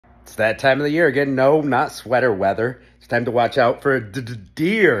It's that time of the year again. No, not sweater weather. It's time to watch out for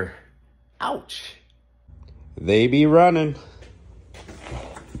deer. Ouch. They be running.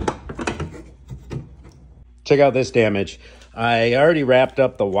 Check out this damage. I already wrapped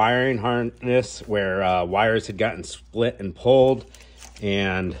up the wiring harness where wires had gotten split and pulled,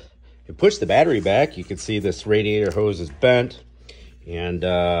 and it pushed the battery back. You can see this radiator hose is bent, and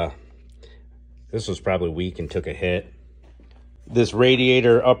this was probably weak and took a hit. This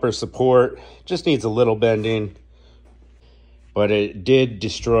radiator upper support just needs a little bending, but it did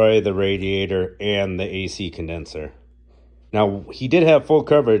destroy the radiator and the AC condenser. Now, he did have full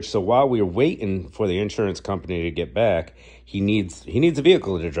coverage, so while we were waiting for the insurance company to get back, he needs a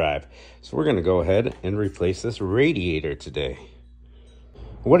vehicle to drive. So we're going to go ahead and replace this radiator today.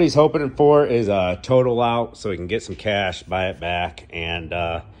 What he's hoping for is a total out so he can get some cash, buy it back, and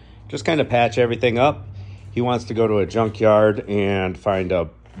just kind of patch everything up. He wants to go to a junkyard and find a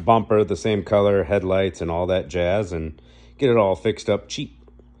bumper the same color, headlights, and all that jazz, and get it all fixed up cheap.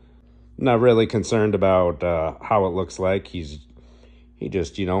 Not really concerned about how it looks like. He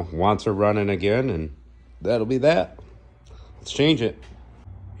just, you know, wants her running again, and that'll be that. Let's change it.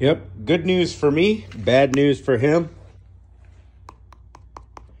 Yep, good news for me, bad news for him.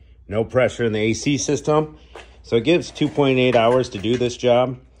 No pressure in the AC system. So it gives 2.8 hours to do this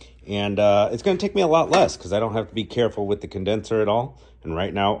job. And it's going to take me a lot less because I don't have to be careful with the condenser at all. And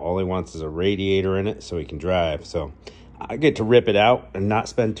right now, all he wants is a radiator in it so he can drive. So I get to rip it out and not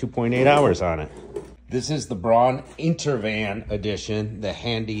spend 2.8 hours on it. This is the Braun Intervan edition, the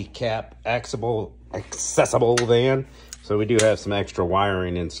handicap accessible van. So we do have some extra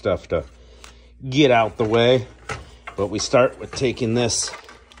wiring and stuff to get out the way. But we start with taking this,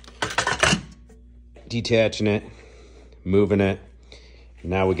 detaching it, moving it.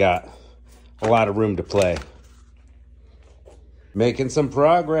 Now we got a lot of room to play. Making some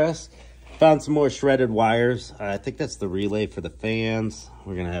progress. Found some more shredded wires. I think that's the relay for the fans.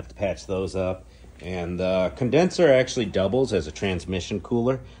 We're gonna have to patch those up. And the condenser actually doubles as a transmission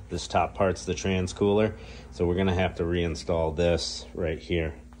cooler. This top part's the trans cooler. So we're gonna have to reinstall this right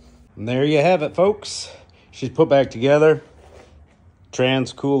here. And there you have it, folks. She's put back together.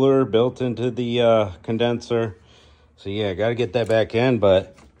 Trans cooler built into the condenser. So yeah, got to get that back in,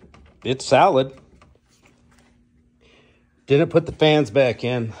 but it's solid. Didn't put the fans back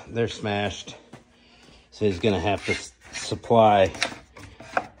in. They're smashed. So he's going to have to supply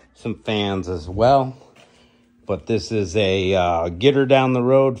some fans as well. But this is a get her down the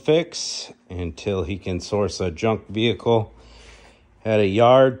road fix until he can source a junk vehicle at a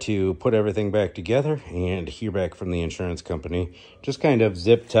yard to put everything back together and hear back from the insurance company. Just kind of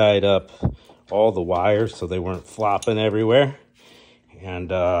zip tied up all the wires so they weren't flopping everywhere. And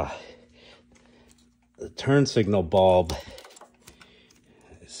the turn signal bulb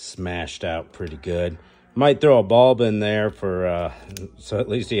is smashed out pretty good. Might throw a bulb in there for so at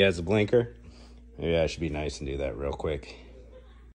least he has a blinker. Maybe I should be nice and do that real quick.